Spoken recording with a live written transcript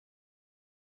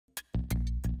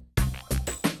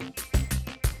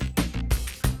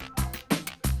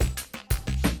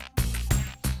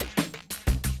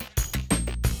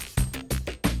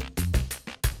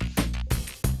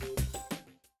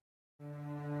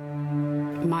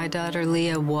My daughter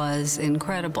Leah was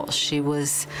incredible. She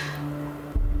was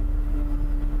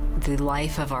the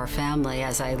life of our family.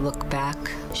 As I look back,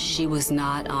 she was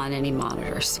not on any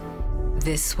monitors.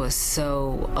 This was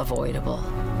so avoidable.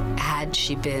 Had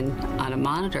she been on a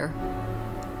monitor,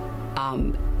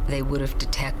 they would have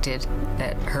detected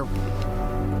that her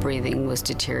breathing was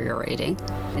deteriorating.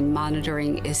 And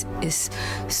monitoring is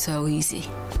so easy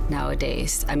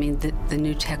nowadays. I mean, the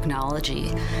new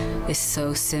technology is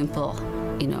so simple,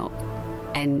 you know,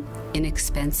 and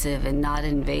inexpensive and not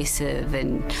invasive,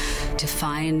 and to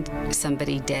find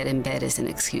somebody dead in bed is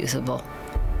inexcusable.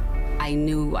 I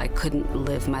knew I couldn't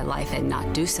live my life and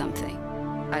not do something.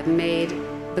 I've made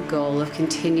the goal of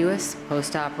continuous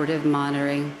postoperative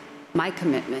monitoring my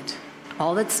commitment.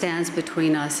 All that stands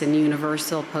between us and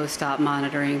universal post-op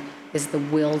monitoring is the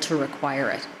will to require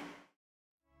it.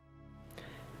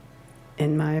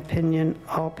 In my opinion,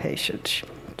 all patients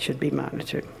should be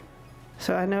monitored.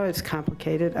 So I know it's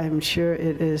complicated. I'm sure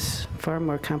it is far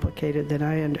more complicated than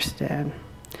I understand.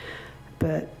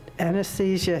 But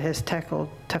anesthesia has tackled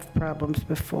tough problems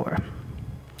before.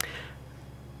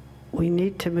 We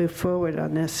need to move forward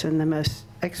on this in the most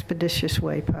expeditious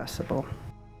way possible.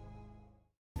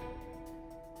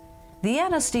 The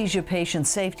Anesthesia Patient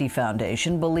Safety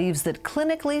Foundation believes that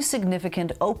clinically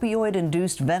significant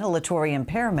opioid-induced ventilatory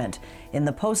impairment in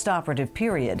the postoperative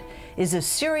period is a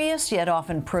serious yet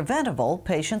often preventable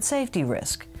patient safety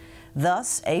risk.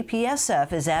 Thus,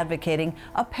 APSF is advocating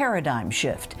a paradigm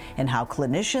shift in how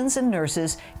clinicians and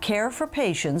nurses care for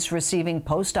patients receiving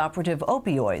postoperative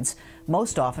opioids,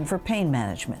 most often for pain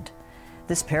management.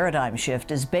 This paradigm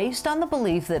shift is based on the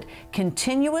belief that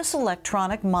continuous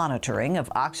electronic monitoring of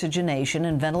oxygenation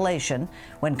and ventilation,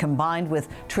 when combined with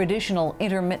traditional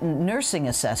intermittent nursing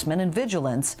assessment and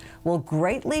vigilance, will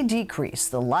greatly decrease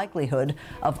the likelihood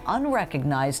of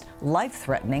unrecognized,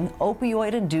 life-threatening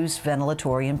opioid-induced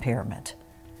ventilatory impairment.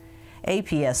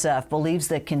 APSF believes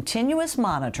that continuous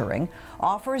monitoring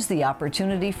offers the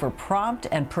opportunity for prompt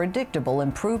and predictable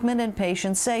improvement in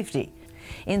patient safety.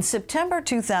 In September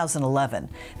 2011,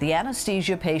 the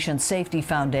Anesthesia Patient Safety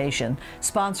Foundation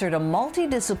sponsored a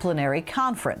multidisciplinary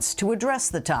conference to address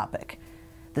the topic.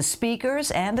 The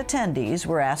speakers and attendees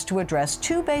were asked to address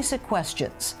two basic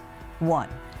questions. 1.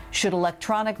 Should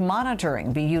electronic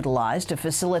monitoring be utilized to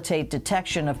facilitate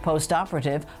detection of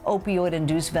postoperative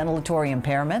opioid-induced ventilatory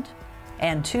impairment?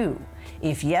 And 2.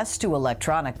 If yes to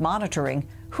electronic monitoring,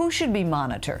 who should be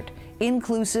monitored,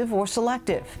 inclusive or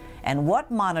selective? And what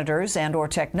monitors and/or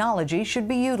technology should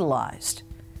be utilized?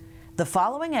 The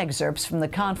following excerpts from the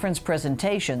conference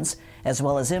presentations, as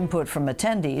well as input from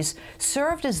attendees,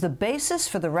 served as the basis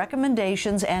for the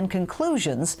recommendations and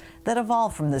conclusions that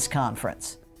evolved from this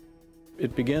conference.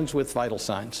 It begins with vital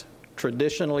signs.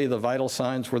 Traditionally, the vital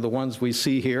signs were the ones we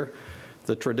see here,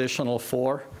 the traditional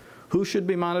 4. Who should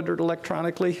be monitored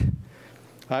electronically?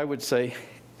 I would say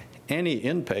any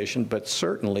inpatient, but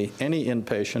certainly any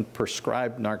inpatient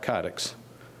prescribed narcotics,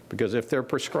 because if they're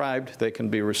prescribed, they can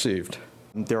be received.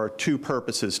 There are two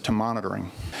purposes to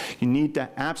monitoring. You need to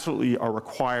absolutely are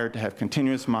required to have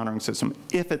continuous monitoring system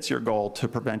if it's your goal to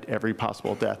prevent every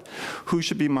possible death. Who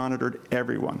should be monitored?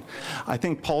 Everyone. I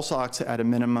think pulse ox at a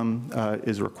minimum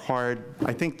is required.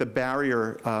 I think the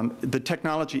barrier, the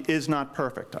technology is not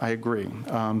perfect, I agree,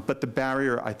 but the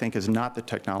barrier I think is not the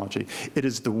technology. It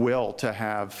is the will to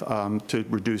have, to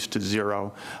reduce to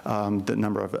 0 the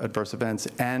number of adverse events,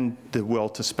 and the will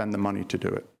to spend the money to do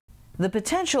it. The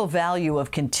potential value of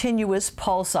continuous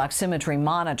pulse oximetry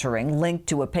monitoring linked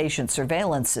to a patient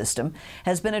surveillance system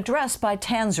has been addressed by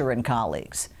Tanzer and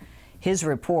colleagues. His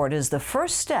report is the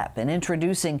first step in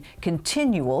introducing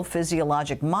continual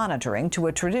physiologic monitoring to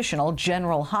a traditional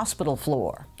general hospital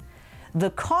floor. The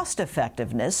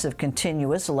cost-effectiveness of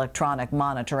continuous electronic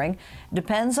monitoring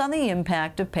depends on the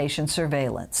impact of patient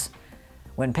surveillance.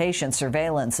 When patient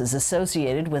surveillance is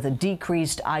associated with a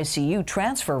decreased ICU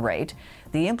transfer rate,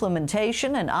 the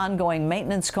implementation and ongoing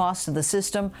maintenance costs of the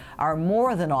system are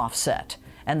more than offset,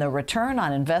 and the return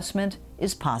on investment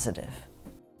is positive.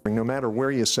 No matter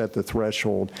where you set the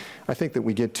threshold, I think that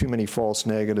we get too many false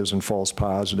negatives and false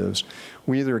positives.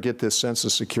 We either get this sense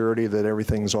of security that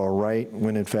everything's all right,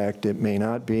 when in fact it may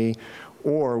not be,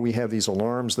 or we have these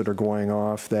alarms that are going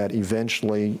off that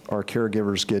eventually our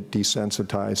caregivers get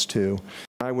desensitized to.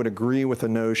 I would agree with the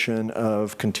notion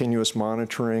of continuous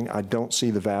monitoring. I don't see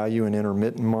the value in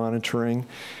intermittent monitoring.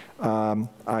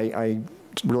 I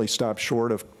really stop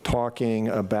short of talking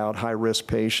about high-risk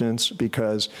patients,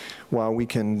 because while we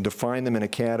can define them in a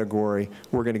category,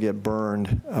 we're going to get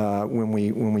burned when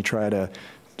we try to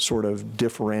sort of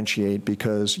differentiate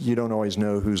because you don't always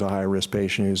know who's a high-risk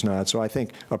patient, who's not. So I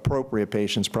think appropriate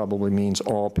patients probably means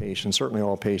all patients, certainly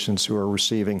all patients who are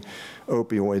receiving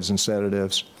opioids and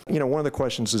sedatives. You know, one of the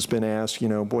questions that's been asked, you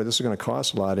know, boy, this is going to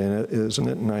cost a lot, isn't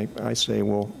it? And I say,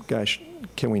 well, gosh,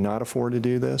 can we not afford to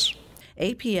do this?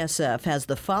 APSF has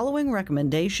the following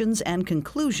recommendations and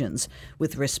conclusions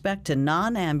with respect to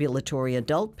non-ambulatory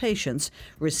adult patients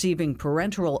receiving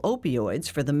parenteral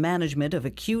opioids for the management of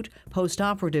acute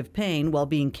postoperative pain while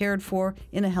being cared for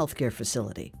in a healthcare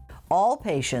facility. All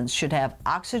patients should have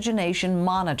oxygenation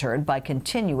monitored by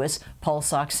continuous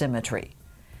pulse oximetry.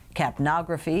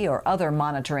 Capnography or other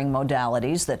monitoring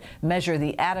modalities that measure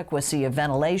the adequacy of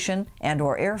ventilation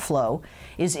and/or airflow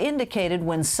is indicated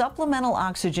when supplemental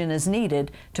oxygen is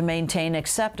needed to maintain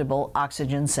acceptable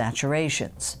oxygen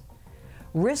saturations.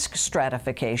 Risk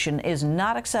stratification is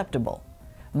not acceptable.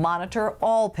 Monitor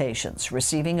all patients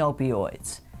receiving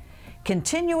opioids.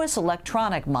 Continuous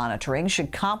electronic monitoring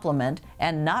should complement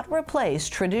and not replace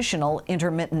traditional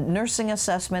intermittent nursing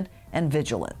assessment and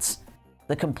vigilance.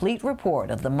 The complete report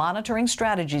of the Monitoring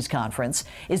Strategies Conference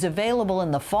is available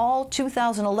in the fall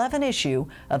 2011 issue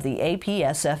of the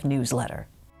APSF Newsletter.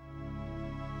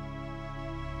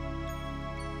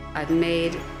 I've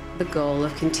made the goal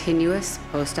of continuous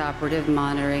postoperative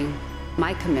monitoring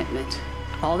my commitment.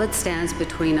 All that stands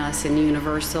between us and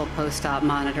universal post-op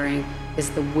monitoring is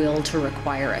the will to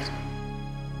require it.